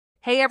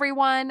Hey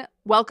everyone,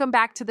 welcome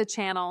back to the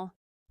channel.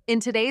 In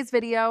today's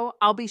video,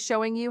 I'll be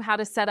showing you how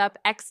to set up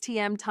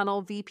XTM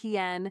Tunnel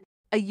VPN,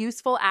 a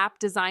useful app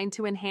designed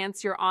to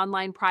enhance your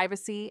online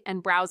privacy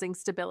and browsing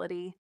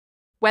stability.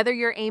 Whether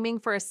you're aiming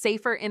for a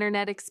safer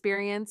internet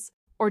experience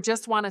or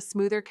just want a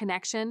smoother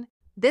connection,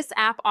 this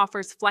app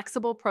offers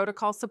flexible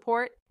protocol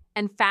support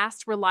and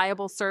fast,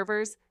 reliable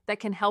servers that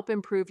can help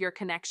improve your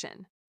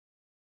connection.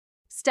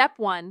 Step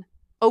 1.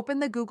 Open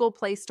the Google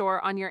Play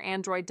Store on your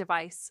Android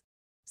device.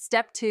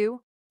 Step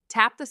 2.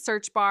 Tap the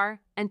search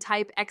bar and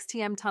type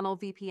XTM Tunnel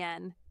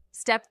VPN.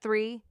 Step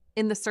 3.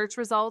 In the search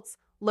results,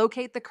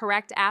 locate the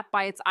correct app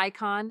by its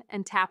icon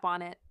and tap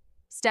on it.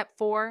 Step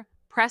 4.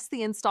 Press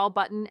the install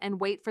button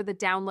and wait for the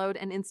download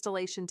and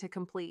installation to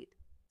complete.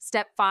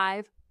 Step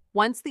 5.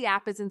 Once the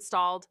app is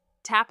installed,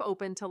 tap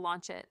Open to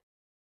launch it.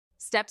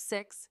 Step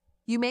 6.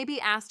 You may be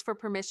asked for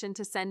permission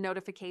to send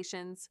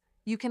notifications.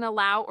 You can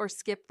allow or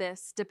skip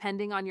this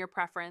depending on your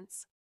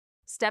preference.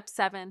 Step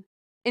 7.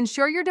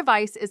 Ensure your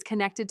device is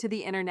connected to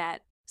the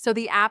internet so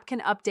the app can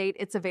update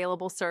its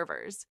available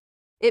servers.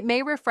 It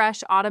may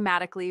refresh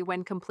automatically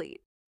when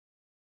complete.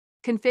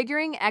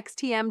 Configuring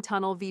XTM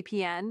Tunnel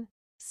VPN.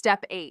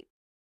 Step 8.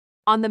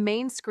 On the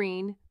main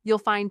screen, you'll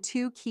find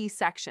two key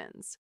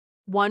sections.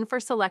 One for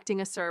selecting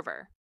a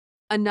server.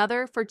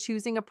 Another for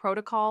choosing a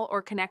protocol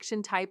or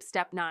connection type.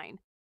 Step 9.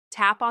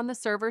 Tap on the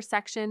server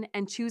section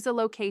and choose a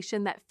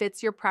location that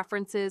fits your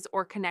preferences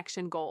or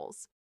connection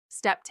goals.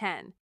 Step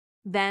 10.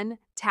 Then,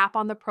 tap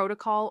on the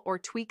protocol or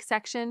tweak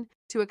section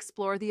to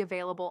explore the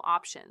available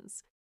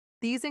options.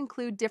 These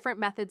include different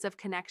methods of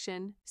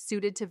connection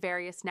suited to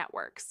various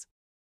networks.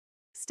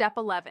 Step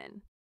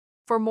 11.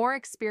 For more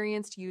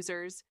experienced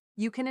users,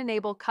 you can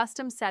enable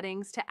custom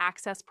settings to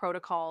access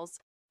protocols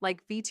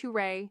like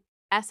V2RAY,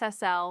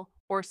 SSL,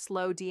 or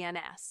slow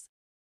DNS.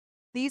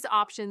 These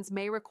options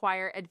may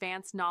require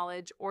advanced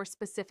knowledge or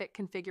specific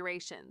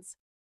configurations.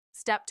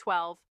 Step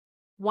 12.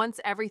 Once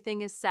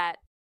everything is set,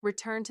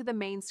 return to the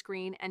main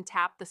screen and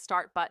tap the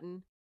Start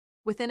button.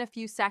 Within a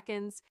few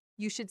seconds,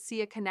 you should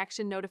see a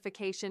connection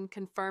notification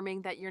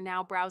confirming that you're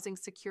now browsing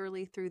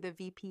securely through the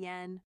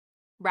VPN.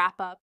 Wrap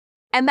up.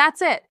 And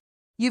that's it!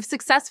 You've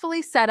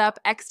successfully set up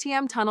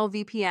XTM Tunnel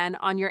VPN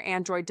on your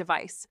Android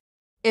device.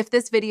 If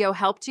this video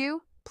helped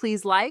you,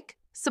 please like,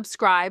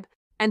 subscribe,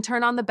 and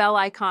turn on the bell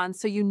icon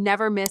so you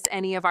never miss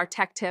any of our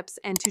tech tips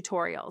and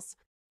tutorials.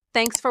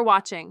 Thanks for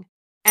watching,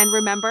 and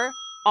remember,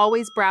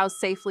 always browse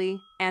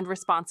safely and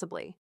responsibly.